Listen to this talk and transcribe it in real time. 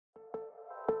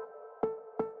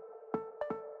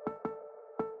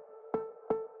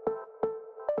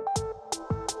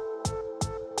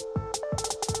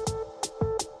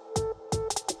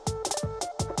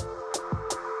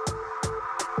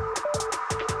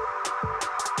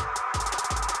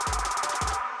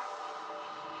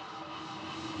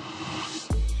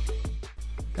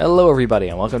Hello everybody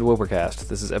and welcome to Woopercast.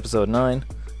 This is episode 9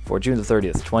 for June the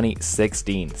 30th,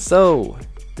 2016. So,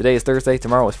 today is Thursday,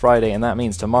 tomorrow is Friday, and that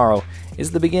means tomorrow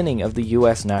is the beginning of the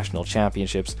US National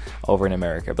Championships over in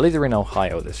America. I believe they're in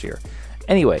Ohio this year.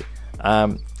 Anyway,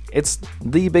 it's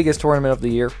the biggest tournament of the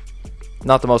year.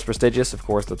 Not the most prestigious, of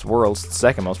course, that's Worlds,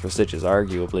 second most prestigious,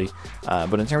 arguably.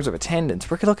 But in terms of attendance,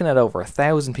 we're looking at over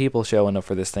 1,000 people showing up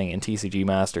for this thing in TCG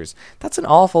Masters. That's an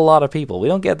awful lot of people. We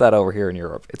don't get that over here in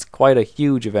Europe. It's quite a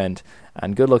huge event,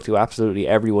 and good luck to absolutely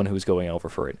everyone who's going over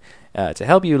for it. To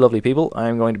help you lovely people,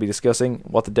 I'm going to be discussing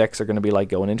what the decks are going to be like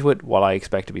going into it, what I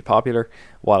expect to be popular,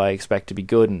 what I expect to be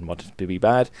good and what to be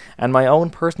bad, and my own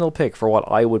personal pick for what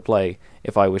I would play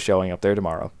if I was showing up there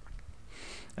tomorrow.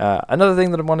 Another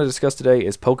thing that I want to discuss today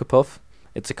is Pokepuff.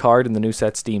 It's a card in the new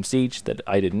set Steam Siege that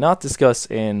I did not discuss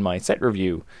in my set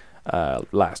review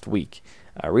last week.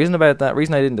 Reason I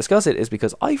didn't discuss it is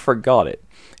because I forgot it.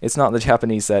 It's not in the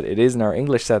Japanese set, it is in our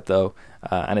English set though,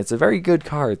 and it's a very good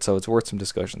card, so it's worth some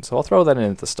discussion. So I'll throw that in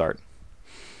at the start.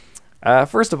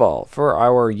 First of all, for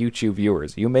our YouTube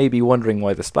viewers, you may be wondering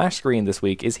why the splash screen this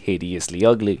week is hideously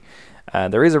ugly.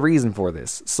 There is a reason for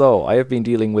this. So, I have been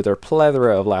dealing with a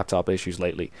plethora of laptop issues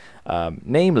lately.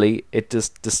 Namely, it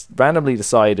just randomly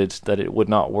decided that it would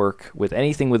not work with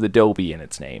anything with Adobe in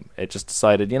its name. It just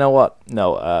decided, you know what,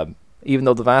 no, even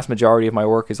though the vast majority of my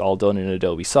work is all done in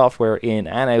Adobe software, in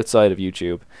and outside of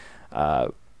YouTube,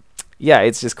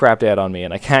 it's just crapped out on me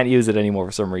and I can't use it anymore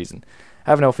for some reason.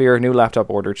 Have no fear, new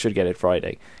laptop ordered, should get it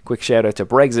Friday. Quick shout out to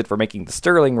Brexit for making the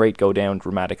sterling rate go down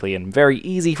dramatically, and very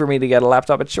easy for me to get a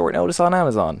laptop at short notice on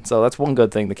Amazon. So that's one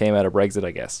good thing that came out of Brexit, I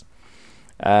guess.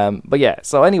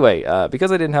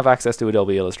 Because I didn't have access to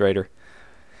Adobe Illustrator,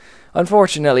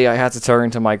 unfortunately I had to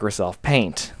turn to Microsoft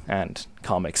Paint and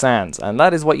Comic Sans, and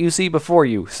that is what you see before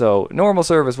you. So normal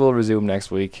service will resume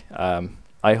next week.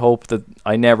 I hope that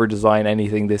I never design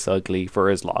anything this ugly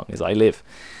for as long as I live.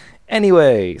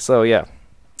 Anyway, so yeah,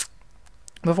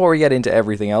 before we get into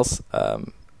everything else,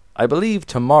 I believe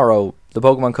tomorrow the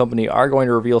Pokemon Company are going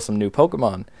to reveal some new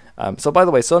Pokemon. So by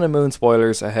the way, Sun and Moon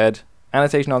spoilers ahead.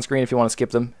 Annotation on screen if you want to skip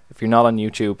them. If you're not on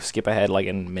YouTube, skip ahead like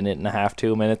a minute and a half,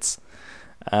 2 minutes.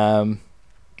 I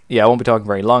won't be talking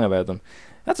very long about them.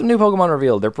 That's some new Pokemon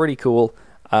revealed. They're pretty cool.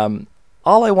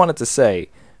 All I wanted to say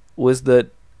was that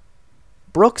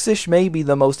Bruxish may be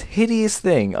the most hideous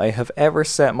thing I have ever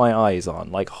set my eyes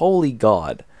on. Like, holy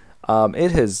god.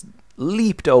 It has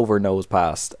leaped over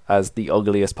Nosepass as the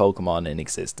ugliest Pokemon in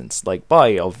existence. Like,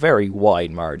 by a very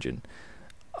wide margin.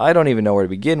 I don't even know where to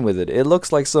begin with it. It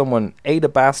looks like someone ate a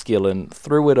Basculin,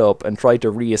 threw it up, and tried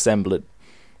to reassemble it.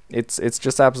 It's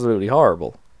just absolutely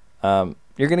horrible. You're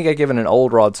going to get given an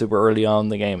Old Rod super early on in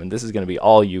the game, and this is going to be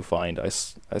all you find. I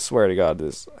swear to god.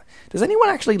 Does anyone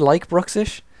actually like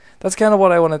Bruxish? That's kind of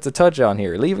what I wanted to touch on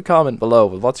here. Leave a comment below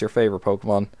with what's your favorite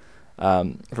Pokemon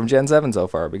from Gen 7 so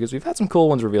far, because we've had some cool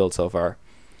ones revealed so far.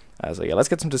 Let's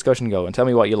get some discussion going. Tell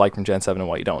me what you like from Gen 7 and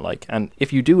what you don't like. And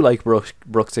if you do like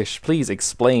Bruxish, please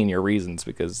explain your reasons,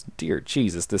 because, dear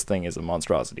Jesus, this thing is a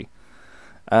monstrosity.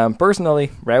 Personally,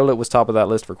 Rowlet was top of that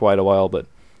list for quite a while, but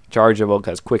Charjabug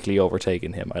has quickly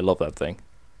overtaken him. I love that thing.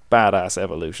 Badass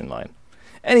evolution line.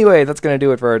 Anyway, that's going to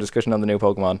do it for our discussion on the new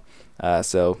Pokemon.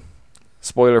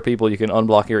 Spoiler people, you can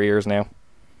unblock your ears now.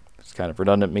 It's kind of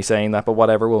redundant me saying that, but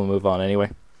whatever, we'll move on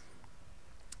anyway.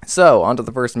 So, on to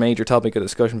the first major topic of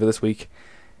discussion for this week,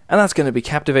 and that's going to be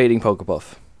captivating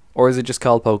Pokepuff. Or is it just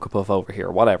called Pokepuff over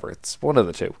here? Whatever, it's one of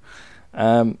the two.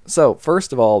 So,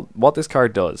 first of all, what this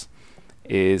card does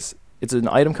is, it's an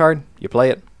item card, you play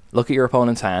it, look at your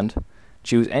opponent's hand,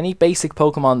 choose any basic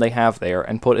Pokemon they have there,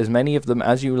 and put as many of them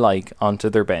as you like onto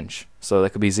their bench. So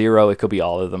that could be 0, it could be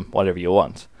all of them, whatever you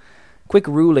want. Quick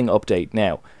ruling update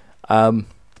now.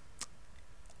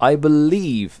 I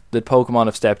believe that Pokemon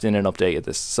have stepped in and updated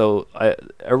this. So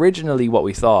originally what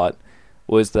we thought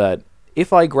was that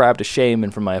if I grabbed a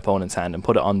Shaman from my opponent's hand and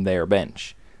put it on their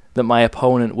bench, that my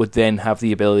opponent would then have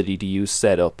the ability to use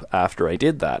setup after I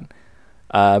did that.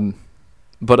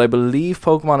 But I believe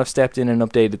Pokemon have stepped in and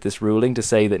updated this ruling to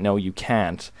say that no, you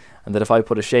can't, and that if I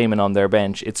put a Shaman on their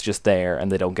bench, it's just there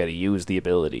and they don't get to use the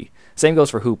ability. Same goes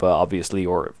for Hoopa, obviously,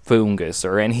 or Fungus,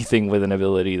 or anything with an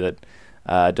ability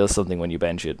that does something when you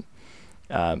bench it.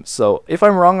 So if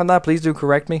I'm wrong on that, please do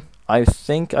correct me. I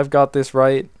think I've got this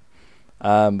right.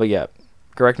 But yeah,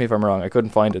 correct me if I'm wrong. I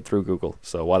couldn't find it through Google,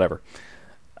 so whatever.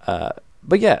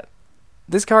 But yeah,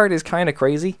 this card is kind of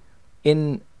crazy.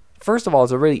 First of all,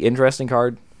 it's a really interesting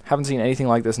card. Haven't seen anything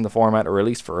like this in the format, or at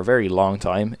least for a very long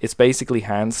time. It's basically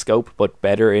Hand Scope, but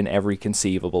better in every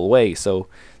conceivable way. So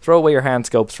throw away your Hand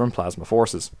Scopes from Plasma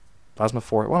Forces. What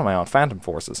am I on? Phantom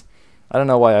Forces. I don't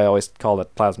know why I always call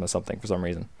it Plasma something for some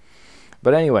reason.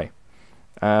 But anyway,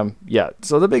 yeah,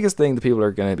 so the biggest thing that people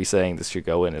are going to be saying this should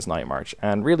go in is Night March,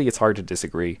 and really it's hard to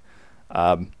disagree.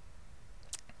 As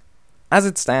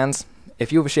it stands,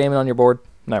 if you have a Shaman on your board,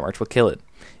 Night March will kill it.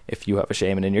 If you have a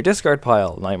Shaman in your discard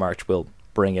pile, Night March will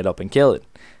bring it up and kill it.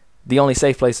 The only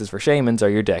safe places for Shamans are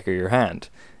your deck or your hand.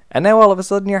 And now all of a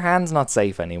sudden your hand's not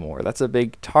safe anymore. That's a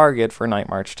big target for Night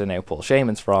March to now pull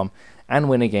Shamans from, and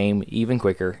win a game even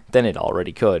quicker than it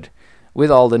already could,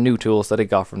 with all the new tools that it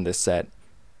got from this set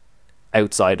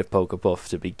outside of Pokepuff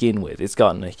to begin with. It's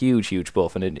gotten a huge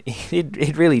buff, and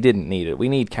it really didn't need it. We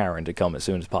need Karen to come as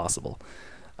soon as possible.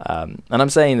 And I'm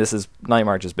saying this is Night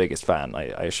March's biggest fan, I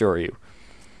assure you.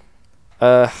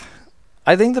 I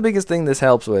think the biggest thing this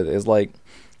helps with is, like,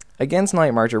 against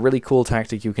Night March, a really cool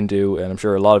tactic you can do, and I'm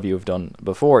sure a lot of you have done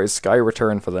before, is Sky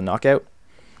Return for the knockout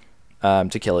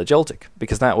to kill a Joltik,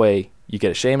 because that way you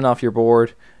get a Shaman off your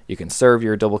board, you can serve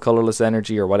your double colorless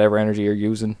energy or whatever energy you're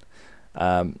using.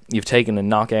 You've taken a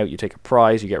knockout, you take a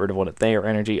prize, you get rid of one of their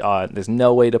energy. There's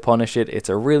no way to punish it. It's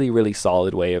a really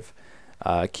solid way of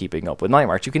keeping up with Night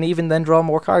March. You can even then draw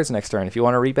more cards next turn if you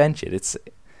want to rebench it. It's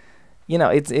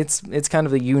kind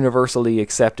of the universally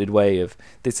accepted way of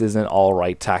this is an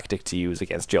alright tactic to use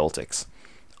against Joltics.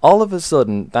 All of a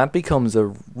sudden, that becomes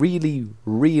a really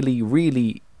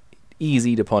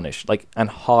easy to punish, like, and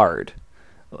hard.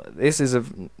 This is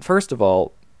first of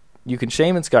all, you can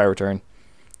Shaman Sky Return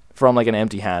from like an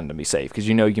empty hand and be safe, because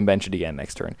you know you can bench it again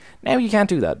next turn. Now you can't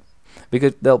do that,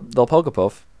 because they'll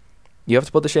Pokepuff. You have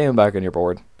to put the Shaman back on your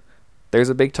board. There's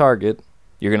a big target.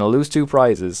 You're going to lose 2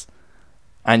 prizes,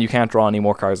 and you can't draw any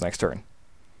more cards next turn.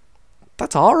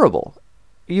 That's horrible.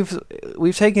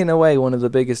 We've taken away one of the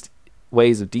biggest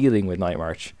ways of dealing with Night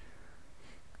March,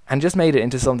 and just made it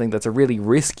into something that's a really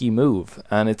risky move,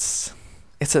 and it's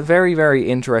a very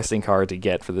interesting card to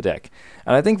get for the deck.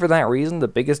 And I think for that reason, the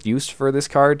biggest use for this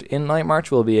card in Night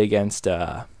March will be against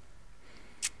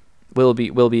will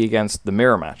be against the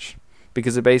mirror match,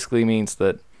 because it basically means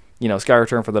that, you know, Sky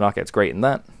Return for the knockout's great in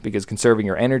that, because conserving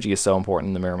your energy is so important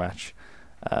in the mirror match.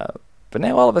 But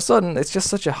now all of a sudden, it's just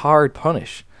such a hard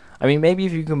punish. I mean, maybe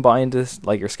if you combine this,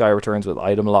 like your Sky Returns with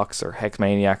item locks or Hex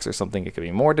Maniacs or something, it could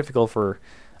be more difficult for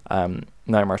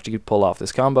Night March to pull off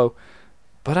this combo.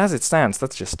 But as it stands,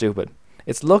 that's just stupid.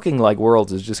 It's looking like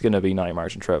Worlds is just going to be Night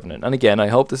March and Trevenant. And again, I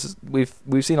hope this is... We've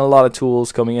seen a lot of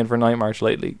tools coming in for Night March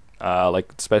lately,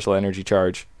 like Special Energy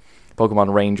Charge.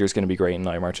 Pokemon Ranger is going to be great in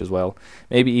Night March as well.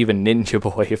 Maybe even Ninja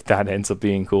Boy, if that ends up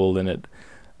being cool in it.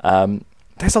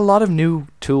 There's a lot of new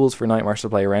tools for Night March to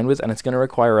play around with, and it's going to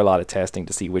require a lot of testing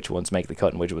to see which ones make the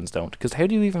cut and which ones don't. Because how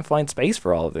do you even find space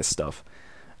for all of this stuff?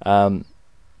 So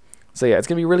yeah, it's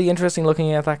going to be really interesting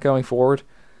looking at that going forward.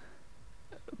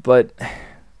 But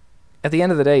at the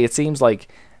end of the day, it seems like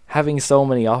having so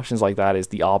many options like that is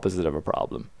the opposite of a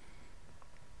problem.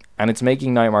 And it's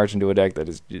making Night March into a deck that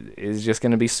is just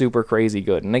going to be super crazy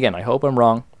good. And again, I hope I'm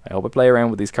wrong. I hope I play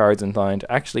around with these cards and find,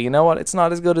 actually, you know what? It's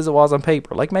not as good as it was on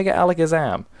paper. Like Mega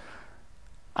Alakazam.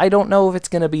 I don't know if it's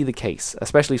going to be the case.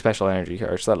 Especially Special Energy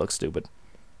cards. That looks stupid.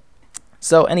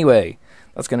 So anyway,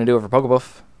 that's going to do it for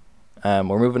Pokepuff.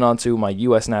 We're moving on to my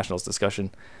US Nationals discussion.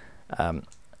 And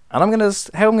how I'm going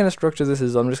to structure this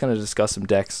is I'm just going to discuss some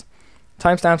decks.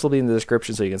 Timestamps will be in the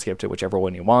description, so you can skip to whichever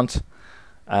one you want.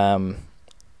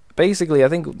 Basically, I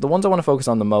think the ones I want to focus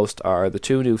on the most are the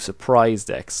 2 new surprise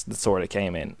decks that sort of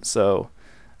came in. So,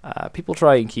 people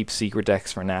try and keep secret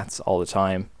decks for Nats all the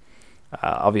time.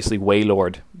 Obviously,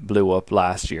 Wailord blew up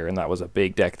last year, and that was a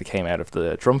big deck that came out of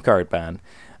the trump card ban.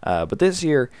 But this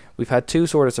year, we've had 2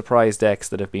 sort of surprise decks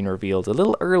that have been revealed a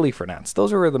little early for Nats.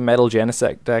 Those are the Metal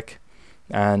Genesect deck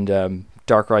and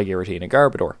Darkrai, Giratina,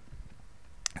 Garbodor.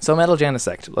 So Metal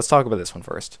Genesect, let's talk about this one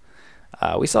first.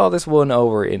 We saw this one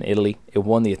over in Italy. It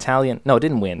won the Italian... No, it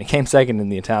didn't win. It came second in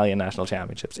the Italian National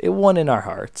Championships. It won in our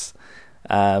hearts.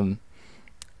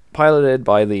 Piloted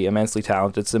by the immensely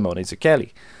talented Simone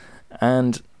Zucchelli.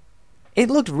 And it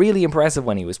looked really impressive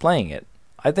when he was playing it.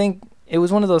 I think it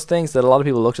was one of those things that a lot of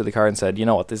people looked at the card and said, you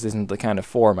know what, this isn't the kind of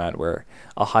format where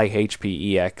a high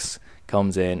HP EX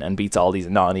comes in and beats all these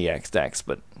non-EX decks.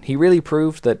 But he really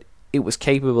proved that it was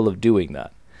capable of doing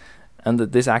that. And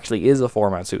that this actually is a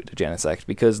format suited to Genesect,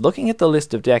 because looking at the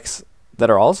list of decks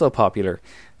that are also popular,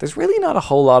 there's really not a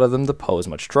whole lot of them that pose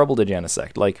much trouble to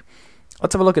Genesect. Like,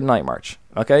 let's have a look at Night March.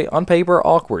 Okay, on paper,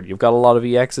 awkward. You've got a lot of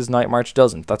EXs, Night March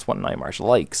doesn't. That's what Night March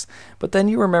likes. But then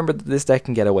you remember that this deck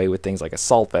can get away with things like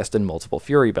Assault Vest and multiple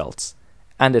Fury Belts.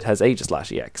 And it has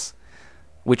Aegislash EX,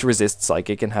 which resists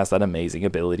Psychic and has that amazing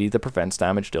ability that prevents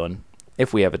damage done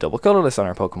if we have a double colorless on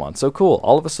our Pokemon. So cool,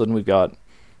 all of a sudden we've got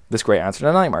this great answer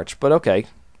to Night March. But okay,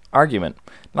 argument.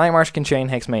 Night March can chain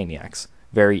Hex Maniacs.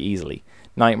 very easily.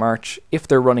 Night March, if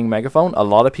they're running Megaphone, a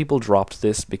lot of people dropped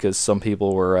this because some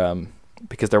people were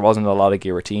because there wasn't a lot of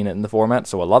Giratina in the format,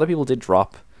 so a lot of people did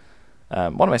drop.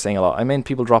 What am I saying a lot? I mean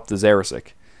people dropped the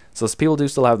Xerosic. So people do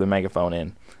still have the Megaphone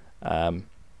in.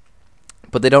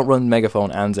 But they don't run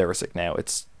Megaphone and Xerosic now.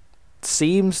 It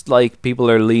seems like people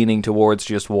are leaning towards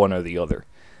just one or the other.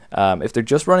 If they're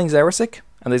just running Xerosic,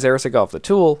 and they Xerosic off the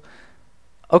tool,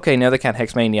 okay, now they can't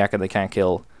Hex Maniac and they can't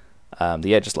kill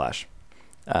the Aegislash.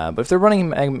 But if they're running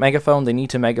Megaphone, they need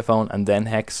to Megaphone and then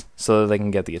Hex so that they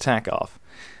can get the attack off.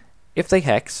 If they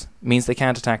Hex, means they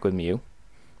can't attack with Mew.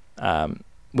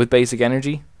 With basic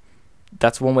energy,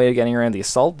 that's one way of getting around the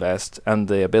Assault Vest and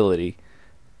the ability,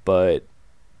 but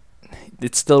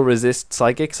it still resists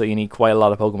Psychic, so you need quite a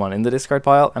lot of Pokemon in the discard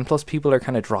pile, and plus people are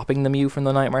kind of dropping the Mew from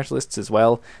the Night March lists as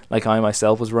well. Like I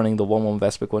myself was running the 1-1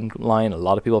 Vespic one line, a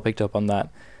lot of people picked up on that.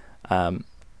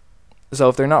 So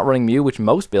if they're not running Mew, which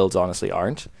most builds honestly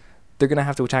aren't, they're going to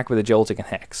have to attack with a Joltik and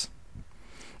Hex.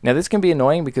 Now this can be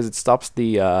annoying because it stops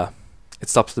the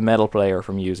metal player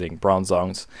from using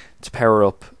Bronzongs to power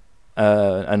up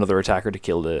another attacker to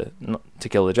kill the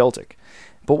Joltik.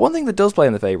 But one thing that does play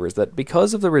in the favour is that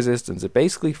because of the resistance, it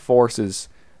basically forces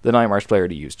the Night March player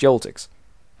to use Joltiks.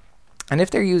 And if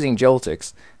they're using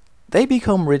Joltiks, they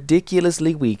become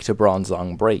ridiculously weak to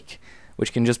Bronzong Break,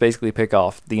 which can just basically pick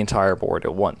off the entire board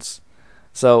at once.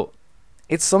 So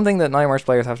it's something that Night March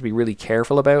players have to be really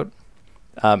careful about.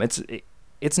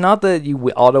 It's not that you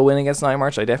auto-win against Night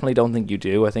March. I definitely don't think you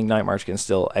do. I think Night March can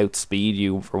still outspeed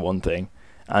you for one thing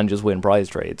and just win prize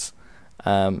trades.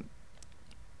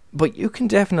 But you can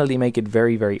definitely make it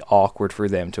very, very awkward for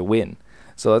them to win.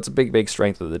 So that's a big, big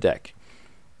strength of the deck.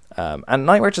 And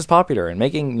Night March is popular, and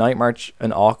making Night March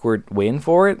an awkward win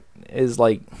for it is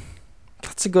like,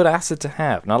 that's a good asset to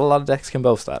have. Not a lot of decks can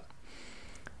boast that.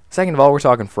 Second of all, we're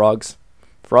talking Frogs.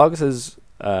 Frogs is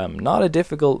not a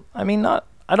difficult, I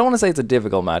don't want to say it's a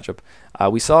difficult matchup.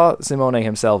 We saw Simone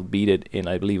himself beat it in,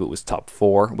 I believe it was top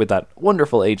 4, with that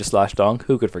wonderful Aegislash Donk.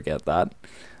 Who could forget that?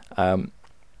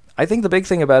 I think the big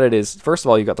thing about it is, first of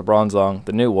all, you've got the Bronzong,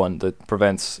 the new one that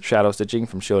prevents Shadow Stitching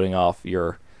from shooting off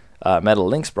your Metal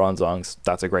Lynx Bronzongs.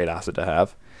 That's a great asset to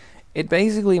have. It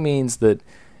basically means that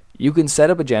you can set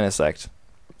up a Genesect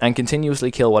and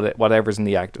continuously kill whatever's in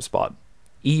the active spot,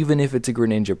 even if it's a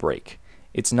Greninja Break.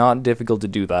 It's not difficult to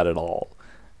do that at all.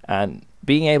 And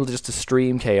being able just to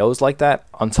stream KOs like that,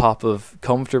 on top of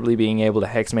comfortably being able to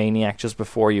Hex Maniac just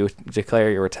before you declare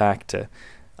your attack to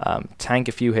tank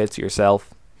a few hits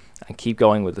yourself and keep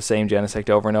going with the same Genesect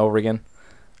over and over again,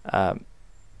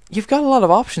 you've got a lot of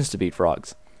options to beat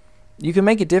Frogs. You can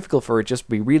make it difficult for it just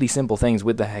be really simple things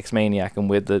with the Hex Maniac and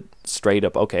with the straight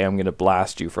up, okay, I'm going to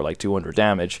blast you for like 200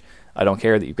 damage. I don't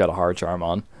care that you've got a Hard Charm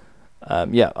on.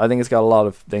 Yeah, I think it's got a lot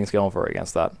of things going for it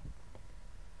against that.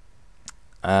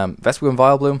 Vespiquen and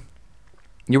Vileplume,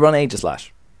 you run Aegislash.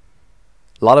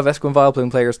 A lot of Vespiquen and Vileplume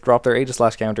players drop their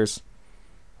Aegislash counters.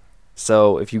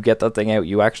 So if you get that thing out,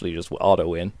 you actually just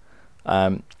auto-win.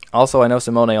 Also, I know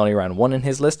Simone only ran 1 in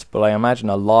his list, but I imagine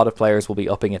a lot of players will be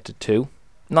upping it to 2.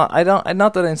 Not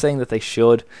that I'm saying that they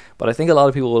should, but I think a lot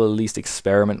of people will at least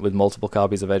experiment with multiple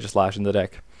copies of Aegislash in the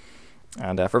deck.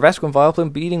 And for Vespiquen and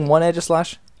Vileplume, beating 1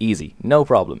 Aegislash, easy, no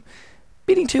problem.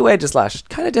 Beating 2 Aegislash,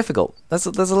 kind of difficult. That's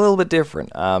a little bit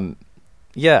different.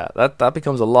 Yeah, that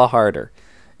becomes a lot harder.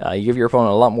 You give your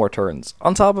opponent a lot more turns.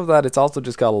 On top of that, it's also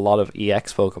just got a lot of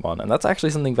EX Pokemon, and that's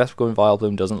actually something Vespiquen and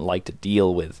Vileplume doesn't like to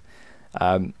deal with.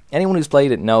 Anyone who's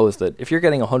played it knows that if you're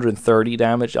getting 130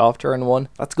 damage off turn 1,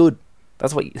 that's good.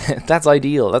 That's that's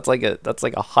ideal. That's like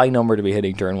a high number to be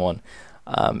hitting turn 1.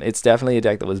 It's definitely a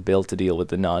deck that was built to deal with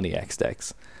the non-EX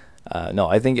decks. No,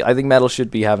 I think Metal should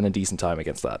be having a decent time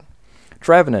against that.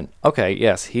 Trevenant, okay,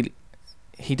 yes, he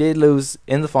did lose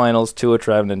in the finals to a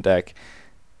Trevenant deck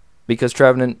because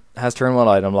Trevenant has turn 1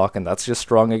 item lock, and that's just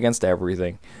strong against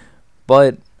everything.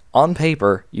 But on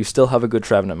paper, you still have a good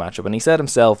Trevenant matchup, and he said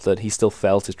himself that he still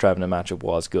felt his Trevenant matchup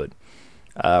was good.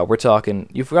 We're talking,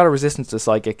 you've got a resistance to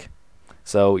Psychic,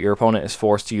 so your opponent is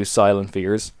forced to use Silent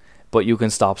Fears, but you can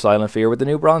stop Silent Fear with the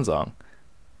new Bronzong,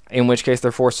 in which case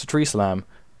they're forced to Tree Slam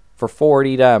for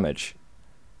 40 damage,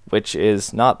 which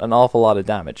is not an awful lot of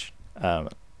damage.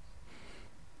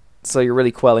 So you're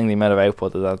really quelling the amount of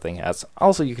output that thing has.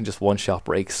 Also, you can just one-shot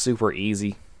break super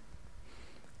easy.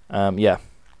 Yeah,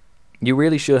 you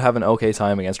really should have an okay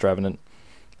time against Trevenant.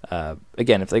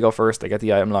 Again, if they go first, they get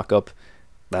the item lock up.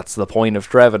 That's the point of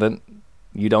Trevenant.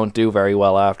 You don't do very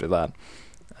well after that.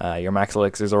 Your max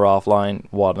elixirs are offline,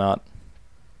 whatnot.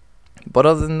 But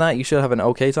other than that, you should have an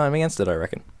okay time against it, I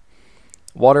reckon.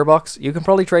 Water Box, you can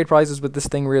probably trade prizes with this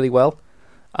thing really well.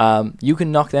 You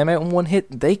can knock them out in one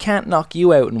hit. They can't knock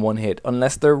you out in one hit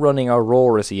unless they're running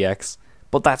Aurora EX,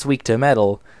 but that's weak to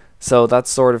metal, so that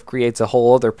sort of creates a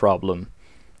whole other problem.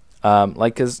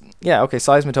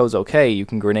 Seismitoad's okay, you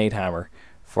can Grenade Hammer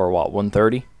for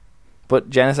 130, but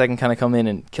Genesect can kind of come in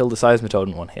and kill the Seismitoad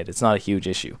in one hit. It's not a huge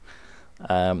issue.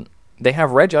 They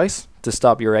have Regice to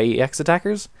stop your AEX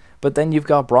attackers, but then you've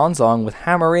got Bronzong with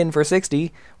Hammer in for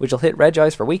 60, which will hit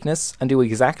Regice for weakness and do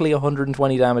exactly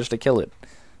 120 damage to kill it.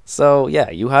 So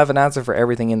yeah, you have an answer for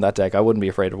everything in that deck. I wouldn't be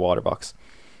afraid of Water Box.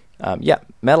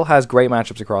 Metal has great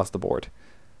matchups across the board.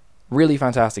 Really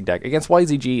fantastic deck. Against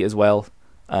YZG as well,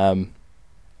 I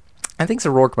think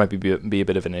Zoroark might be a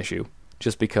bit of an issue,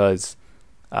 just because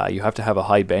you have to have a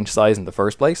high bench size in the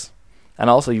first place. And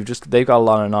also, they've got a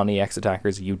lot of non-EX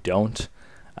attackers, you don't.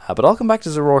 But I'll come back to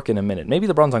Zoroark in a minute. Maybe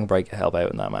the Bronzong Break can help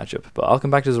out in that matchup. But I'll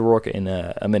come back to Zoroark in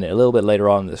a minute, a little bit later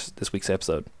on this week's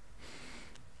episode.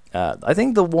 I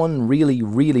think the one really,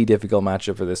 really difficult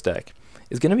matchup for this deck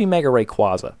is going to be Mega Ray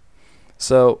Quasar.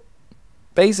 So,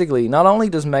 basically, not only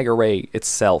does Mega Ray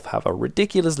itself have a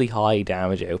ridiculously high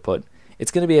damage output,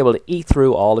 it's going to be able to eat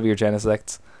through all of your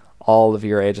Genesects, all of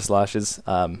your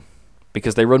Aegislashes,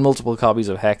 because they run multiple copies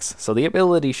of Hex, so the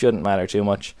ability shouldn't matter too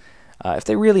much. If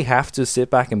they really have to sit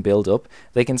back and build up,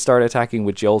 they can start attacking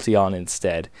with Jolteon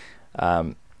instead.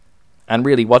 And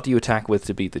really, what do you attack with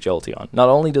to beat the Jolteon? Not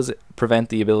only does it prevent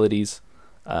the abilities,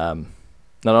 not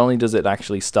only does it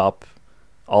actually stop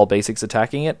all basics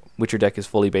attacking it, which your deck is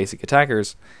fully basic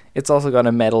attackers, it's also got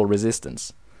a metal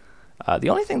resistance. The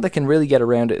only thing that can really get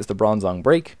around it is the Bronzong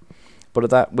Break,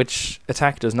 but which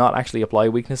attack does not actually apply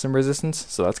weakness and resistance,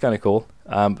 so that's kind of cool.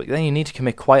 But then you need to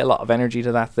commit quite a lot of energy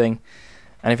to that thing,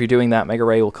 and if you're doing that, Mega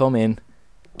Ray will come in,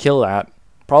 kill that,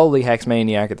 probably Hex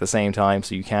Maniac at the same time,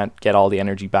 so you can't get all the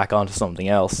energy back onto something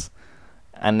else.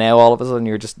 And now all of a sudden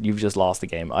you've just lost the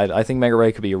game. I think Mega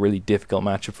Ray could be a really difficult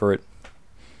matchup for it.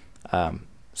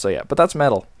 But that's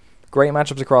Metal. Great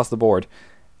matchups across the board.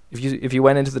 If you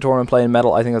went into the tournament playing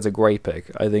Metal, I think that's a great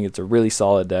pick. I think it's a really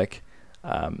solid deck.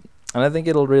 And I think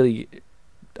I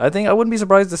wouldn't be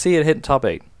surprised to see it hit top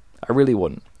 8. I really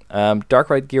wouldn't.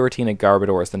 Darkrai, Giratina,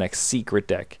 Garbodor is the next secret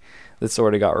deck that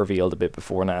sort of got revealed a bit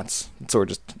before Nats. It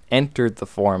sort of just entered the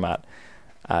format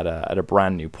at a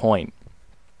brand new point.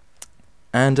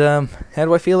 And how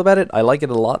do I feel about it? I like it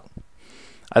a lot.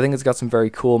 I think it's got some very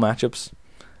cool matchups.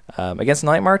 Against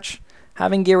Night March,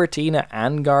 having Giratina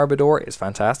and Garbodor is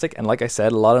fantastic, and like I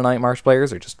said, a lot of Night March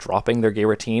players are just dropping their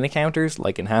Giratina counters,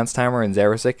 like Enhanced Hammer and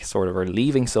Xerosic, sort of are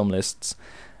leaving some lists.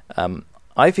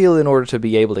 I feel in order to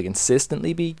be able to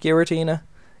consistently beat Giratina,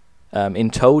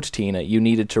 in Toad-Tina, you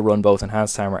needed to run both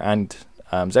Enhanced Hammer and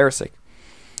Xerosic.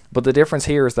 But the difference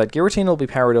here is that Giratina will be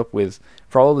powered up with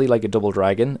probably like a double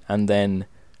dragon, and then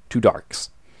 2 darks.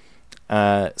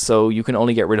 So you can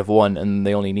only get rid of one, and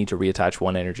they only need to reattach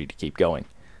 1 energy to keep going.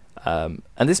 And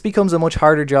this becomes a much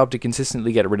harder job to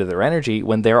consistently get rid of their energy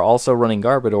when they're also running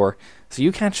Garbodor, so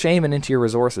you can't shaman into your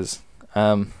resources.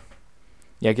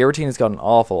 Giratina's got an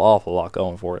awful lot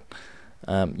going for it.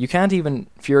 You can't even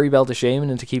Fury Belt a shaman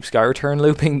and to keep Sky Return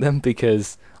looping them,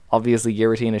 because obviously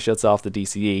Giratina shuts off the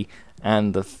DCE,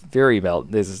 and the Fury Belt,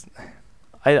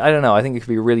 I don't know, I think it could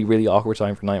be a really, really awkward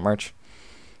time for Night March.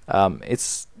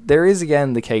 There is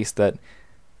again the case that,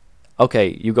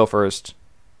 okay, you go first,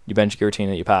 you bench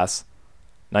Giratina, you pass,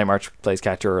 Night March plays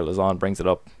catcher or Lazan, brings it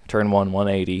up, turn 1,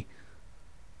 180,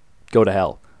 go to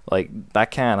hell. Like, that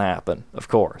can happen, of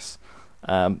course.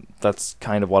 That's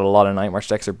kind of what a lot of Night March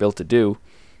decks are built to do.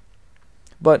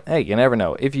 But hey, you never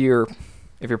know. If you're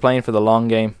playing for the long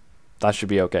game, that should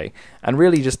be okay. And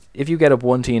really, just if you get up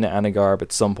 1 Tina and a Garb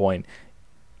at some point,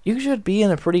 you should be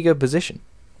in a pretty good position.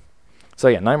 So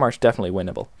yeah, Night March definitely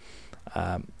winnable.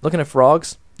 Looking at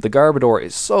Frogs, the Garbodor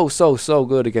is so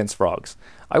good against Frogs.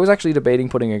 I was actually debating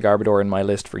putting a Garbodor in my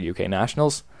list for UK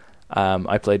Nationals.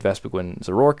 I played Vespiquen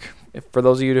Zoroark, for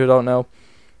those of you who don't know.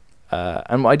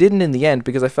 And I didn't in the end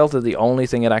because I felt that the only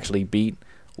thing it actually beat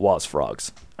was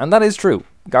Frogs. And that is true.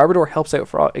 Garbodor helps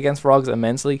out against Frogs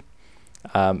immensely.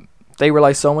 They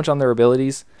rely so much on their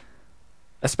abilities,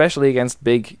 especially against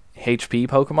big HP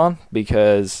Pokemon,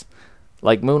 because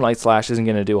like Moonlight Slash isn't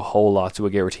going to do a whole lot to a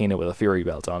Giratina with a Fury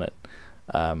Belt on it,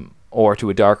 or to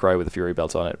a Darkrai with a Fury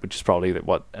Belt on it, which is probably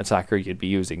what attacker you'd be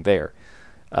using there.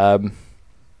 Of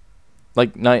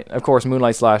course,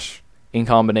 Moonlight Slash in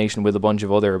combination with a bunch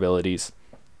of other abilities,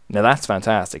 now that's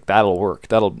fantastic. That'll work.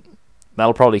 That'll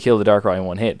probably kill the Darkrai in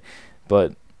 1 hit,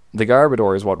 but the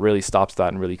Garbodor is what really stops that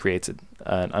and really creates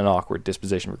an awkward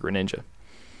disposition for Greninja.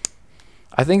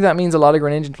 I think that means a lot of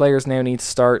Greninja players now need to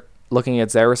start looking at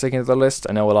Xerosic into the list.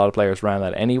 I know a lot of players ran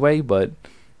that anyway, but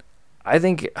I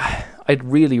think I'd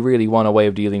really, really want a way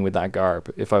of dealing with that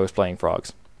Garb if I was playing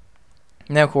Frogs.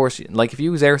 Now, of course, like if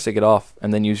you use Air Stick it off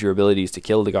and then use your abilities to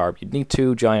kill the Garb, you'd need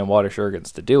 2 giant Water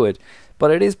Shurikens to do it,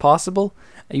 but it is possible.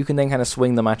 You can then kind of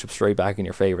swing the matchup straight back in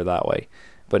your favour that way.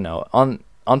 But no,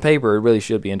 on paper, it really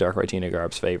should be in Giratina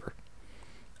Garb's favour.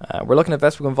 We're looking at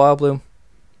Vespiquen Vileplume.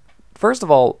 First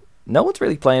of all, no one's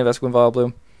really playing Vespiquen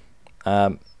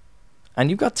Vileplume. And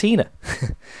you've got Tina.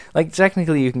 Like,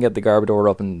 technically you can get the Garbodor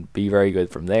up and be very good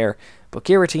from there, but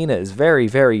Giratina is very,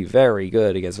 very, very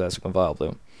good against Vespiquen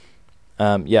Vileplume.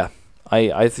 Yeah,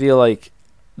 I feel like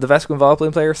the Vespiquen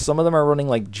Vileplume players, some of them are running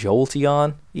like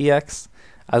Jolteon EX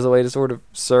as a way to sort of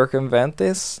circumvent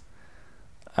this.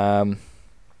 I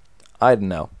don't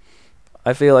know.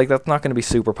 I feel like that's not going to be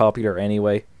super popular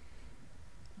anyway.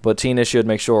 But Tina should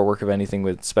make short work of anything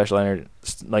with special energy.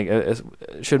 Like,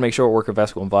 should make short work of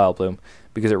Vespiquen Vileplume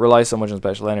because it relies so much on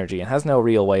special energy and has no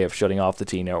real way of shutting off the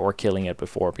Tina or killing it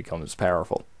before it becomes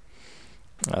powerful.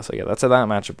 So yeah, that's how that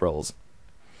matchup rolls.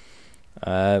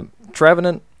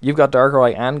 Trevenant, you've got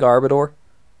Darkrai and Garbodor.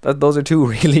 Those are 2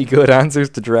 really good answers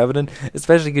to Trevenant,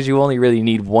 especially because you only really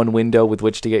need 1 window with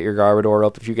which to get your Garbodor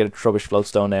up. If you get a Trubbish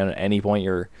Floatstone down at any point,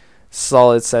 you're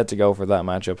solid set to go for that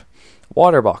matchup.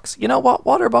 Water Box. You know what?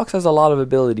 Water Box has a lot of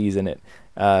abilities in it.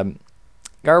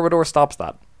 Garbodor stops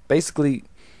that. Basically,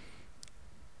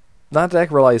 that deck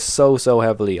relies so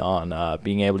heavily on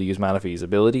being able to use Manaphy's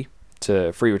ability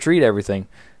to free retreat everything.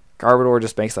 Garbodor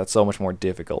just makes that so much more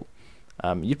difficult.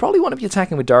 You'd probably want to be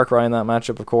attacking with Darkrai in that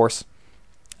matchup, of course.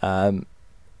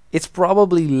 It's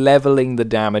probably leveling the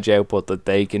damage output that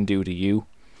they can do to you.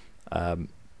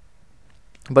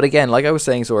 But again, like I was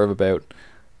saying sort of about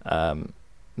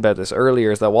this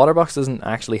earlier, is that Water Box doesn't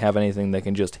actually have anything that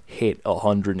can just hit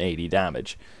 180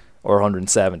 damage, or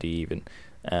 170 even.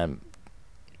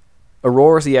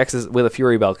 Aurora's EX with a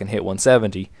Fury Belt can hit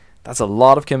 170. That's a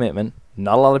lot of commitment.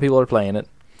 Not a lot of people are playing it.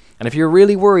 And if you're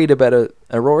really worried about a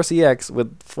Aurora's EX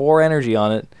with 4 energy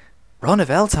on it, run a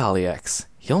Veltal EX.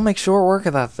 You'll make short work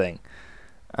of that thing.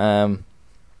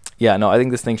 Yeah, no, I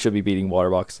think this thing should be beating Water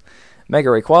Box. Mega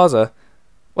Rayquaza,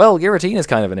 well, Giratina is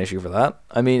kind of an issue for that.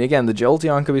 I mean, again, the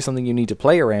Jolteon could be something you need to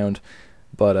play around,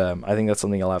 but I think that's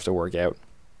something you'll have to work out.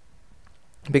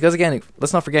 Because again,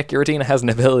 let's not forget Giratina has an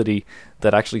ability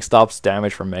that actually stops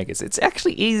damage from Megas. It's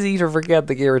actually easy to forget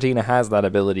that Giratina has that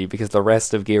ability because the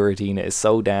rest of Giratina is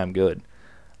so damn good.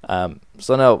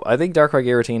 So no, I think Darkrai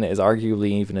Giratina is arguably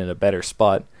even in a better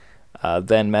spot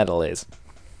than Metal is.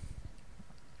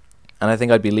 And I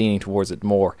think I'd be leaning towards it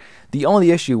more. The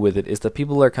only issue with it is that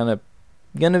people are kind of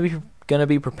gonna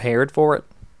be prepared for it.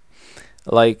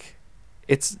 Like,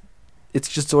 it's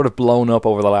just sort of blown up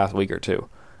over the last week or two.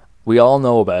 We all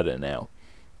know about it now.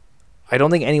 I don't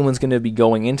think anyone's going to be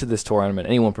going into this tournament,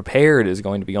 anyone prepared is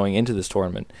going to be going into this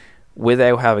tournament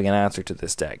without having an answer to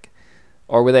this deck,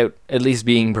 or without at least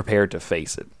being prepared to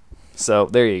face it. So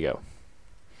there you go.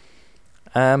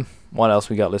 What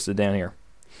else we got listed down here?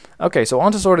 Okay, so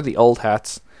on to sort of the old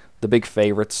hats, the big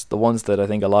favorites, the ones that I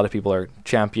think a lot of people are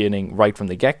championing right from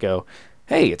the get-go.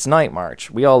 Hey, it's Night March.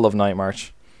 We all love Night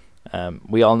March.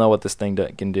 We all know what this thing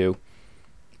can do.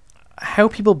 How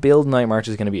people build Night March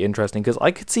is going to be interesting, because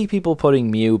I could see people putting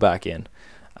Mew back in.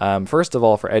 First of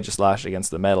all, for Edge Slash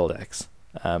against the Metal decks.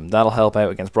 That'll help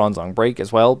out against Bronzong Break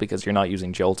as well, because you're not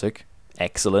using Joltik.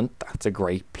 Excellent, that's a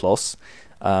great plus.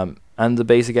 And the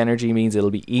basic energy means it'll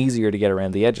be easier to get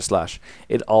around the Edge Slash.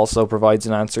 It also provides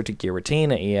an answer to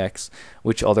Giratina EX,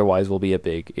 which otherwise will be a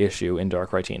big issue in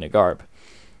Darkrai Garb.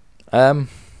 And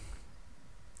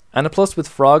a plus with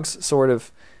Frogs, sort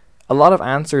of, a lot of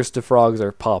answers to Frogs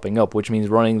are popping up, which means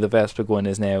running the Vespiquen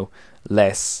is now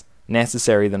less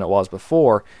necessary than it was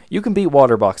before. You can beat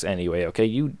Water Box anyway, okay?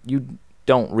 You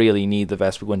don't really need the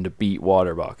Vespiquen to beat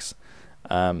Water Box.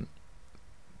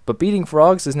 But beating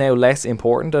Frogs is now less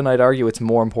important, and I'd argue it's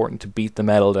more important to beat the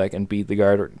Metal deck and beat the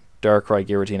Darkrai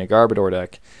Giratina Garbodor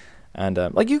deck. And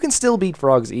like, you can still beat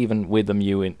Frogs even with the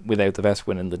Mew without the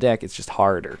Vespiquen in the deck. It's just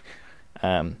harder.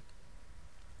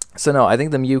 So no, I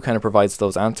think the Mew kind of provides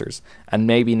those answers. And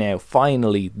maybe now,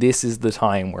 finally, this is the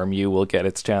time where Mew will get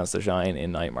its chance to shine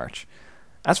in Night March.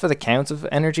 As for the counts of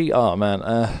energy, oh man,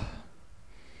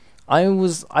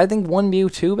 I think 1 Mew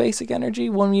 2 basic energy,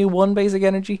 1 Mew 1 basic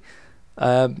energy,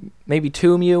 maybe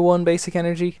 2 Mew 1 basic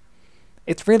energy.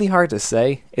 It's really hard to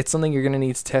say. It's something you're going to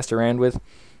need to test around with.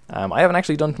 I haven't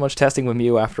actually done much testing with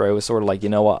Mew after I was sort of like, you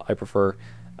know what, I prefer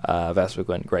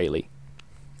Vespiquen greatly.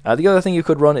 The other thing you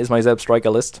could run is my Zeb Striker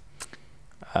list,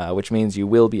 which means you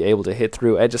will be able to hit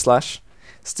through Edge Slash.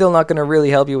 Still not going to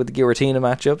really help you with the Giratina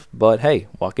matchup, but hey,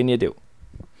 what can you do?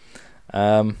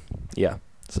 Yeah,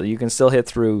 so you can still hit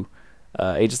through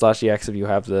Aegislash EX if you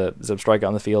have the Zebstrika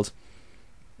on the field.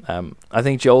 I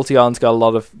think Jolteon's got a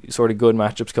lot of sort of good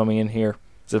matchups coming in here.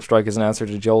 Zebstrika is an answer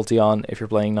to Jolteon if you're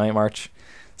playing Night March.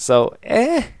 So,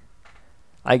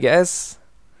 I guess.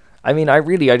 I mean, I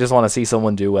just want to see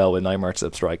someone do well with Night March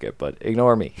Zebstrika, but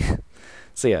ignore me.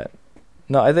 So yeah.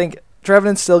 No, I think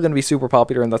Trevenant's still going to be super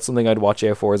popular, and that's something I'd watch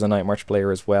out for as a Night March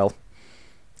player as well.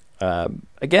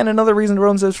 Again, another reason to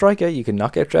run Zebstrika. You can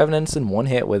knock out Trevenants in one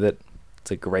hit with it.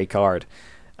 It's a great card.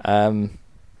 But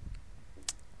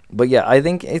yeah, I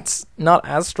think it's not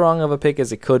as strong of a pick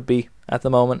as it could be at the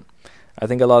moment. I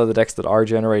think a lot of the decks that are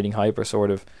generating hype are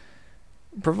sort of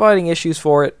providing issues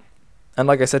for it. And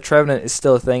like I said, Trevenant is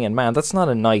still a thing, and man, that's not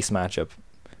a nice matchup.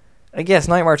 I guess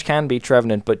Night March can beat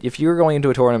Trevenant, but if you're going into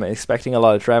a tournament expecting a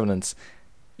lot of Trevenants,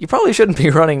 you probably shouldn't be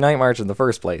running Night March in the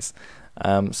first place.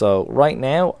 So right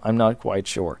now, I'm not quite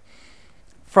sure.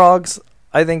 Frogs,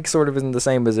 I think, sort of in the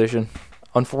same position.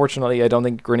 Unfortunately, I don't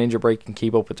think Greninja Break can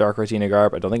keep up with Giratina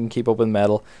Garb. I don't think it can keep up with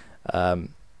Metal.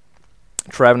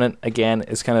 Trevenant, again,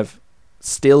 is kind of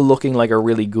still looking like a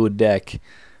really good deck.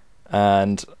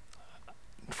 And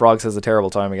Frogs has a terrible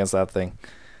time against that thing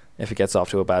if it gets off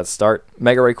to a bad start.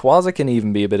 Mega Rayquaza can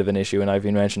even be a bit of an issue, and I've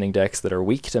been mentioning decks that are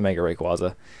weak to Mega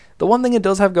Rayquaza. The one thing it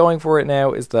does have going for it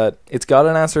now is that it's got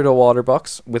an answer to Water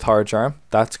Box with Hard Charm.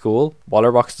 That's cool.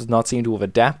 Water Box does not seem to have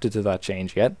adapted to that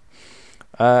change yet.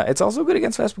 It's also good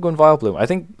against Vespiquen and Vileplume. I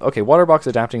think, okay, Water Box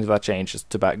adapting to that change, just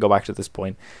to go back to this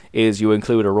point, is you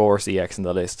include Aurora CX in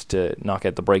the list to knock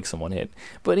out the break someone hit.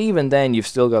 But even then, you've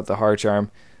still got the Hard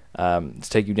Charm to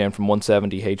take you down from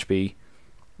 170 HP.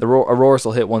 The Aurorus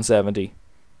will hit 170,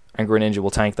 and Greninja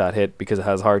will tank that hit because it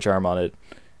has Hard Charm on it.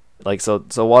 Like so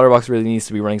Water Box really needs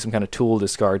to be running some kind of tool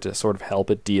discard to sort of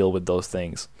help it deal with those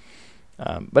things.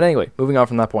 But anyway, moving on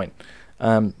from that point.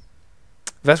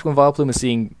 Vespiquen and Vileplume is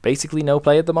seeing basically no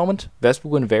play at the moment.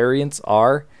 Vespiquen variants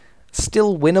are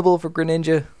still winnable for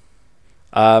Greninja.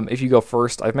 If you go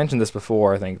first, I've mentioned this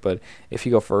before, I think, but if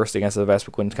you go first against a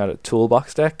Vespiquen kind of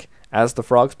toolbox deck as the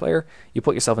Frogs player, you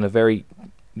put yourself in a very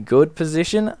good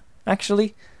position,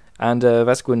 actually, and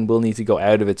Vespiquen will need to go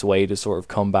out of its way to sort of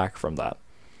come back from that.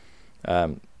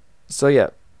 So yeah,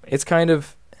 it's kind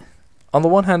of, on the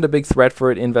one hand, a big threat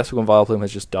for it in Vespiquen and Vileplume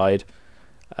has just died.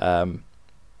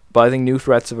 But I think new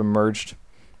threats have emerged,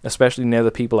 especially now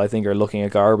that people, I think, are looking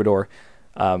at Garbodor.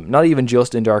 Not even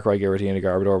just in Darkrai, Giratina,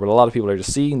 Garbodor, but a lot of people are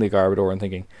just seeing the Garbodor and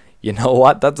thinking, you know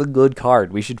what, that's a good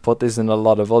card. We should put this in a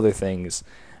lot of other things.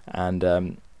 And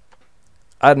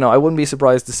I don't know, I wouldn't be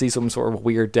surprised to see some sort of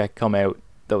weird deck come out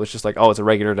that was just like, oh, it's a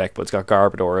regular deck, but it's got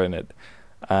Garbodor in it.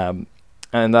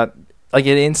 And that, like,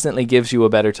 it instantly gives you a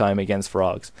better time against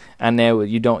Frogs. And now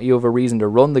you have a reason to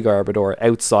run the Garbodor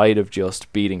outside of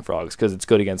just beating Frogs, because it's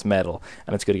good against Metal,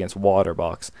 and it's good against Water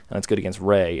Box, and it's good against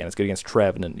Ray, and it's good against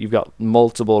Trevenant. You've got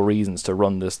multiple reasons to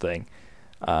run this thing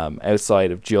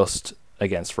outside of just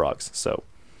against Frogs. So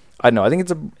I don't know, I think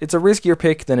it's a riskier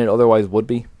pick than it otherwise would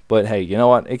be, but hey, you know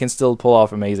what, it can still pull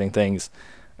off amazing things.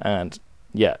 And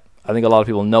yeah, I think a lot of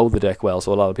people know the deck well,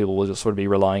 so a lot of people will just sort of be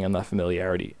relying on that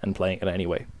familiarity and playing it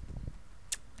anyway.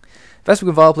 Vespiquen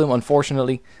and Vileplume,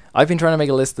 unfortunately, I've been trying to make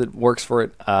a list that works for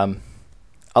it. A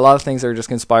lot of things are just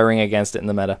conspiring against it in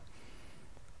the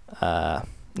meta.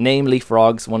 Namely,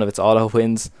 Frogs, one of its auto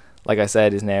wins, like I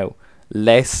said, is now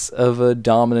less of a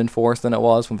dominant force than it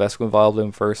was when Vespiquen and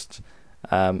Vileplume first.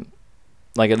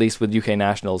 Like, at least with UK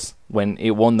Nationals, when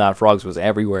it won that, Frogs was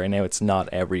everywhere, and now it's not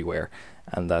everywhere.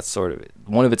 And that's sort of,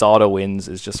 one of its auto wins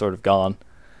is just sort of gone.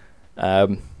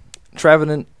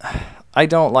 Trevenant, I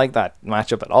don't like that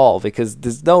matchup at all, because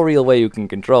there's no real way you can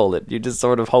control it. You just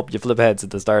sort of hope you flip heads at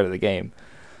the start of the game.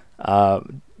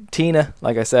 Tina,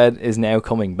 like I said, is now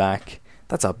coming back.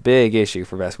 That's a big issue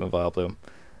for Vespiquen and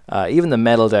Vileplume. Even the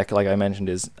Metal deck, like I mentioned,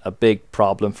 is a big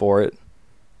problem for it.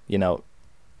 You know,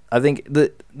 I think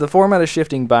the format is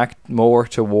shifting back more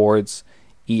towards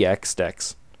EX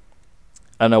decks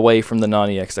and away from the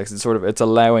non-EX decks. It's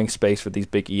allowing space for these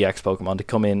big EX Pokemon to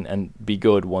come in and be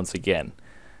good once again.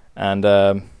 And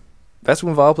Vespiquen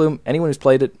and Vileplume, anyone who's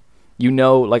played it, you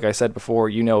know, like I said before,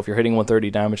 you know if you're hitting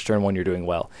 130 damage turn 1, you're doing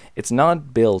well. It's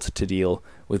not built to deal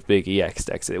with big EX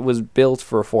decks. It was built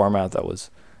for a format that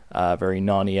was very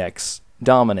non-EX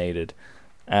dominated.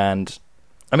 And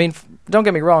I mean, don't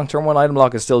get me wrong, turn 1 item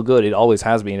lock is still good. It always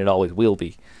has been, it always will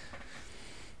be.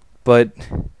 But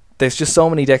there's just so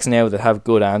many decks now that have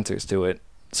good answers to it,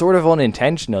 sort of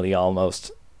unintentionally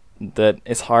almost, that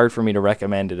it's hard for me to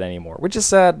recommend it anymore, which is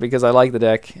sad because I like the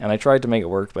deck and I tried to make it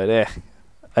work, but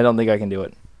I don't think I can do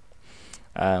it.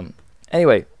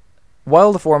 Anyway,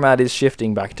 while the format is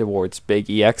shifting back towards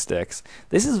big EX decks,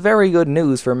 this is very good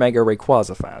news for Mega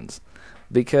Rayquaza fans,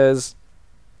 because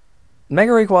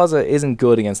Mega Rayquaza isn't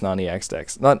good against non-EX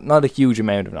decks. Not a huge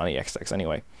amount of non-EX decks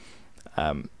anyway.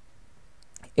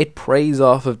 It preys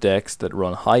off of decks that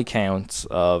run high counts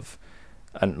of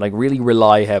and like really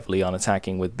rely heavily on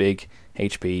attacking with big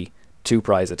HP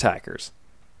 2-prize attackers.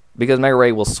 Because Mega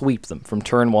Ray will sweep them from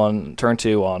turn 1, turn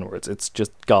 2 onwards. It's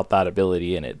just got that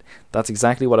ability in it. That's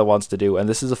exactly what it wants to do, and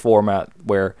this is a format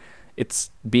where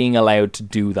it's being allowed to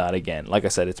do that again. Like I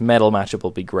said, its Metal matchup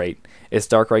will be great. Its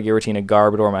Darkrai Giratina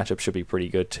Garbodor matchup should be pretty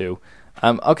good too.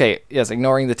 Okay, yes,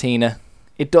 ignoring the Tina.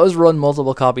 It does run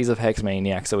multiple copies of Hex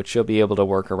Maniac, so it should be able to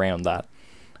work around that.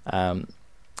 And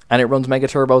it runs Mega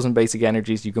Turbos and Basic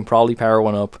Energies. You can probably power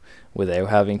one up without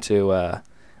having to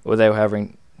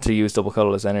use double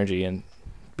colorless energy and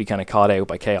be kind of caught out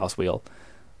by Chaos Wheel.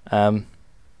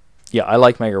 Yeah, I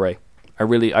like Mega Ray. I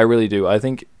really do. I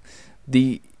think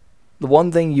the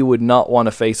one thing you would not want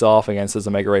to face off against as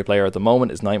a Mega Ray player at the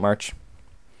moment is Night March.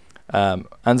 And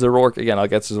Zoroark, again, I'll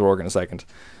get to Zoroark in a second.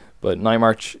 But Night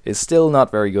March is still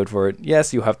not very good for it.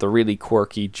 Yes, you have the really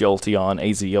quirky Jolteon,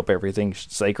 AZ up everything,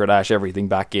 Sacred Ash everything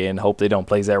back in, hope they don't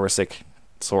play Zerasic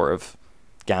sort of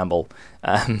gamble.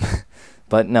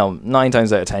 But no, 9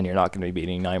 times out of 10 you're not going to be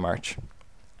beating Night March.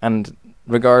 And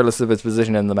regardless of its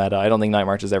position in the meta, I don't think Night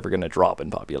March is ever going to drop in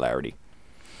popularity.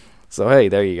 So hey,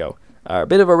 there you go. A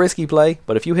bit of a risky play,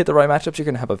 but if you hit the right matchups, you're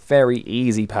going to have a very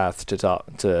easy path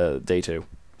to day 2.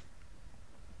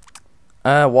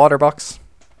 Water Box.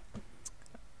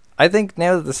 I think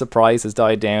now that the surprise has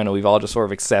died down and we've all just sort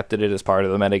of accepted it as part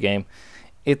of the metagame,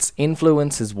 its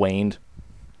influence has waned.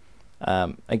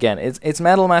 Again, its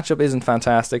Metal matchup isn't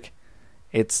fantastic.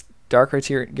 Its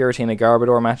Darkrai Giratina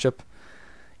Garbodor matchup,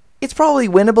 it's probably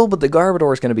winnable, but the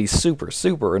Garbodor is going to be super,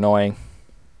 super annoying.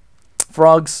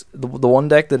 Frogs, the one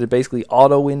deck that it basically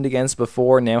auto-winned against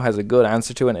before, now has a good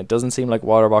answer to it, and it doesn't seem like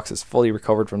Water Box is fully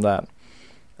recovered from that.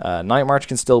 Night March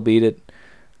can still beat it.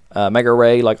 Mega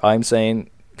Ray, like I'm saying,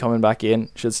 coming back in,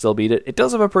 should still beat it. It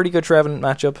does have a pretty good Trevenant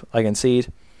matchup, I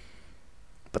concede.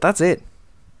 But that's it.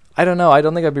 I don't know. I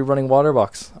don't think I'd be running Water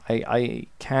Box. I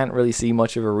can't really see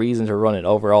much of a reason to run it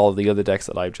over all of the other decks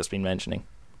that I've just been mentioning.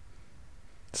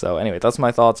 So anyway, that's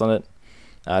my thoughts on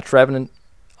it. Trevenant,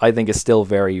 I think, is still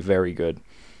very, very good.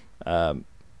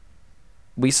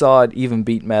 We saw it even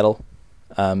beat Metal,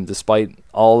 despite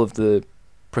all of the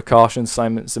precautions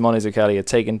Simone Zucchelli had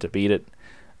taken to beat it.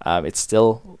 It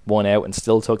still won out and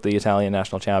still took the Italian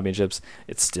national championships.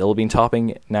 It's still been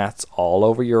topping Nats all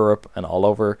over Europe and all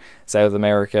over South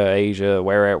America, Asia,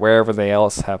 wherever they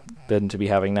else happen to be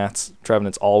having Nats.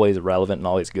 Trevenant's always relevant and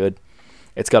always good.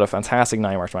 It's got a fantastic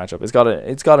Night March matchup.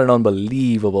 It's got an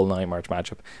unbelievable Night March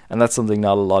matchup, and that's something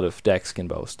not a lot of decks can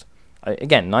boast.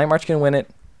 Again, Night March can win it.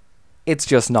 It's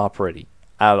just not pretty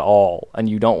at all, and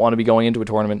you don't want to be going into a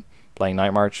tournament playing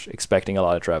Night March expecting a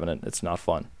lot of Trevenant. It's not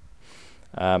fun.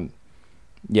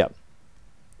 Yeah,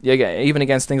 even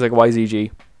against things like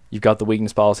YZG, you've got the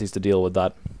weakness policies to deal with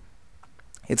that.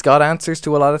 It's got answers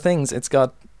to a lot of things. It's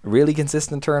got really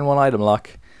consistent turn 1 item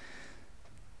lock.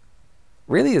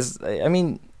 Really is, I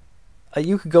mean,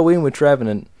 you could go in with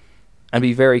Trevenant and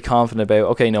be very confident about,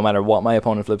 okay, no matter what my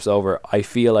opponent flips over, I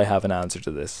feel I have an answer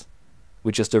to this.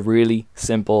 With just a really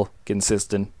simple,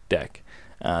 consistent deck.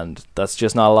 And that's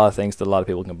just not a lot of things that a lot of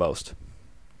people can boast.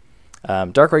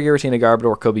 Darkrai Giratina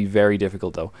Garbodor could be very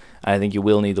difficult though, and I think you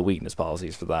will need the weakness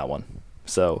policies for that one.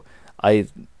 So I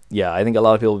think a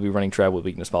lot of people will be running Trev with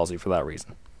weakness policy for that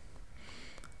reason.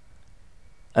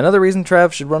 Another reason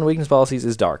Trev should run weakness policies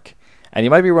is Dark, and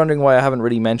you might be wondering why I haven't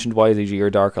really mentioned YZG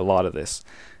or Dark a lot of this,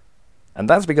 and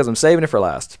that's because I'm saving it for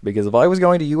last. Because if I was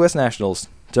going to US Nationals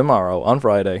tomorrow on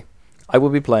Friday, I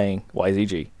would be playing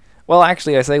YZG. Well,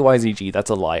 actually, I say YZG,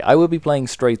 that's a lie. I would be playing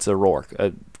straight Zoroark,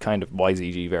 a kind of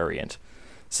YZG variant.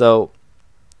 So,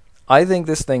 I think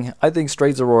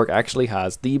straight Zoroark actually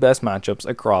has the best matchups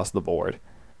across the board.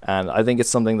 And I think it's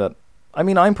something that, I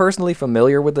mean, I'm personally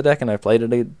familiar with the deck, and I've played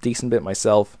it a decent bit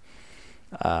myself.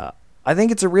 I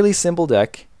think it's a really simple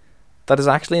deck that is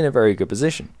actually in a very good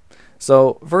position.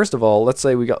 So, first of all, let's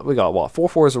say we got what,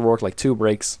 4/4 Zoroark, like 2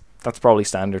 breaks. That's probably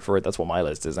standard for it. That's what my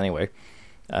list is anyway.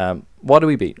 What do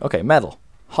we beat? Okay, Metal.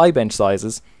 High bench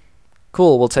sizes.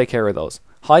 Cool, we'll take care of those.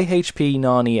 High HP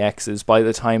non-EXs by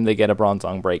the time they get a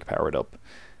Bronzong break powered up.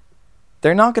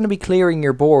 They're not going to be clearing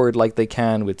your board like they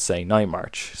can with, say, Night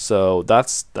March. So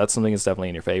that's something that's definitely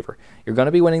in your favor. You're going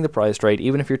to be winning the prize trade,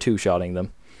 even if you're two-shotting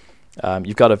them.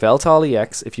 You've got a Veltal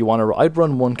EX. If you want to, I'd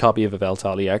run 1 copy of a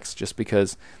Veltal EX just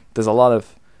because there's a lot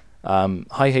of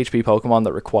high HP Pokemon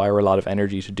that require a lot of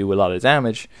energy to do a lot of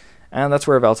damage. And that's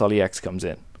where Veltal EX comes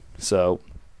in. So,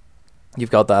 You've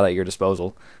got that at your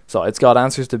disposal. So it's got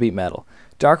answers to beat Metal.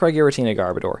 Darkrai, Giratina,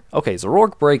 Garbodor. Okay, so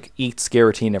Rourke Break eats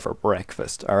Giratina for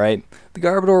breakfast, alright? The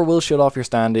Garbodor will shut off your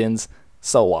stand-ins,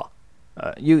 so what?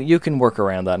 You can work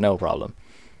around that, no problem.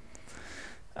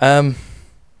 Night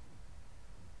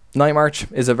March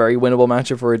is a very winnable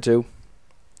matchup for it too.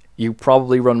 You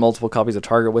probably run multiple copies of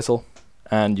Target Whistle,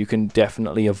 and you can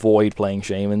definitely avoid playing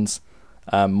Shamans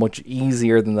much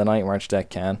easier than the Night March deck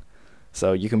can.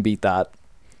 So you can beat that.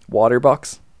 Water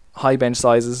Box, high bench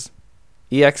sizes,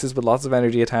 EXs with lots of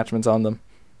energy attachments on them.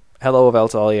 Hello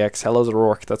Yveltal EX, hello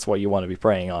Zoroark, that's what you want to be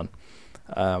preying on.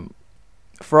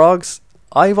 Frogs,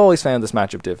 I've always found this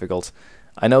matchup difficult.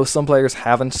 I know some players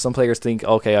haven't, some players think,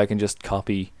 okay, I can just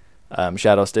copy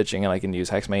Shadow Stitching and I can use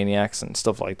Hex Maniacs and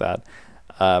stuff like that.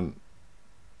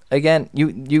 Again,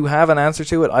 you have an answer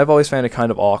to it. I've always found it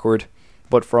kind of awkward,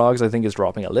 but Frogs I think is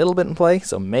dropping a little bit in play,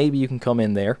 so maybe you can come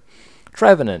in there.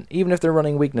 Trevenant, even if they're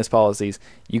running weakness policies,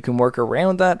 you can work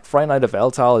around that. Fright Knight of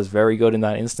Yveltal is very good in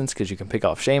that instance because you can pick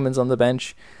off Shamans on the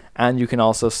bench, and you can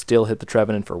also still hit the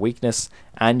Trevenant for weakness,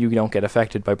 and you don't get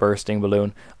affected by Bursting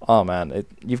Balloon. Oh man,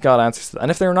 you've got answers to that.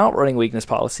 And if they're not running weakness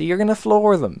policy, you're going to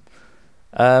floor them.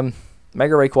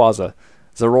 Mega Rayquaza,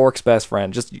 Zoroark's best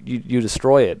friend, just you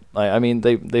destroy it. I mean,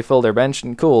 they fill their bench,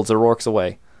 and cool, Zoroark's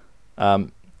away.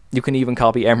 You can even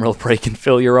copy Emerald Break and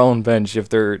fill your own bench if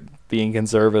they're being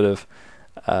conservative.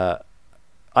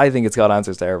 I think it's got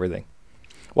answers to everything.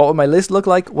 What would my list look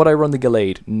like? Would I run the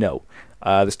Gallade? No.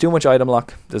 There's too much item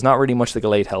lock. There's not really much the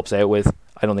Gallade helps out with.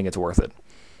 I don't think it's worth it.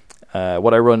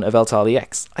 Would I run Yveltal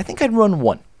EX? I think I'd run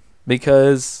one,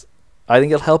 because I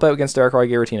think it'll help out against Darkrai,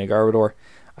 Giratina, Garbodor.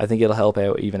 I think it'll help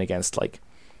out even against like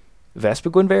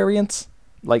Vespiquen variants,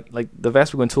 like the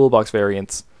Vespiquen Toolbox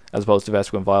variants, as opposed to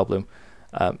Vespiquen Vileplume.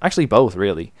 Actually, both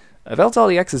really.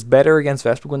 Yveltal EX is better against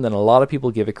Vespiquen than a lot of people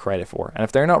give it credit for, and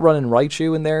if they're not running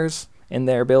Raichu in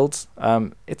their builds,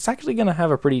 it's actually going to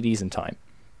have a pretty decent time.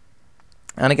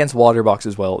 And against Water Box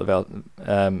as well,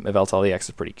 Yveltal EX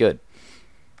is pretty good.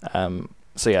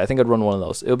 So yeah, I think I'd run one of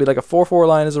those. It'll be like a 4-4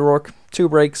 line as a Rourke, 2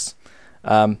 breaks,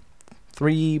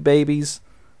 3 babies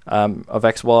of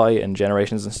XY and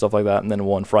Generations and stuff like that, and then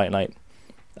 1 Fright Knight.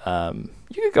 You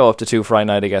could go up to 2 Fright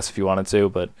Knight, I guess, if you wanted to,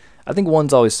 but I think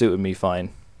 1's always suited me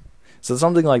fine. So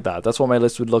something like that. That's what my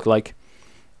list would look like.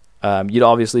 You'd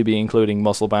obviously be including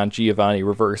Muscle Band, Giovanni,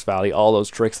 Reverse Valley, all those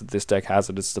tricks that this deck has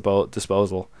at its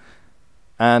disposal.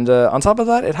 And on top of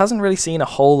that, it hasn't really seen a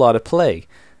whole lot of play.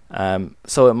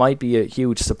 So it might be a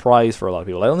huge surprise for a lot of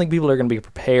people. I don't think people are going to be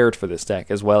prepared for this deck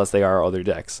as well as they are other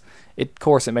decks. Of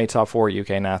course, it made top 4 UK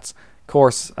Nats. Of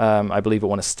course, I believe it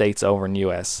won a States over in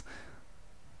US.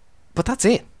 But that's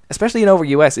it. Especially in over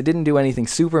US, it didn't do anything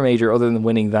super major other than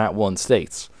winning that one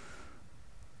States.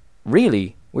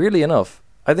 Really, weirdly enough,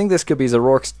 I think this could be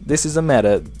Zoroark's. This is a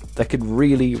meta that could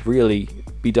really, really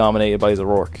be dominated by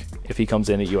Zoroark if he comes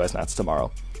in at US Nats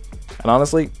tomorrow. And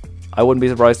honestly, I wouldn't be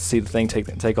surprised to see the thing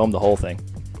take home the whole thing.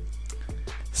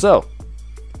 So,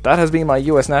 that has been my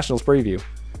US Nationals preview.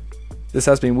 This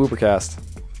has been Woopercast.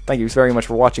 Thank you very much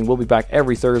for watching. We'll be back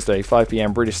every Thursday, 5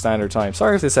 PM British Standard Time.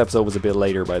 Sorry if this episode was a bit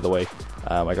later, by the way.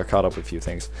 I got caught up with a few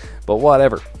things. But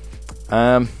whatever.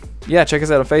 Yeah, check us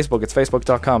out on Facebook. It's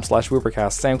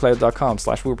facebook.com/Woopercast,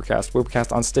 soundcloud.com/Woopercast,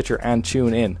 Woopercast on Stitcher, and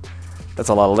TuneIn. That's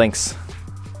a lot of links.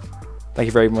 Thank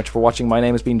you very much for watching. My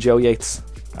name has been Joe Yates.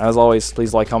 As always,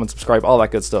 please like, comment, subscribe, all that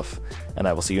good stuff. And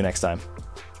I will see you next time.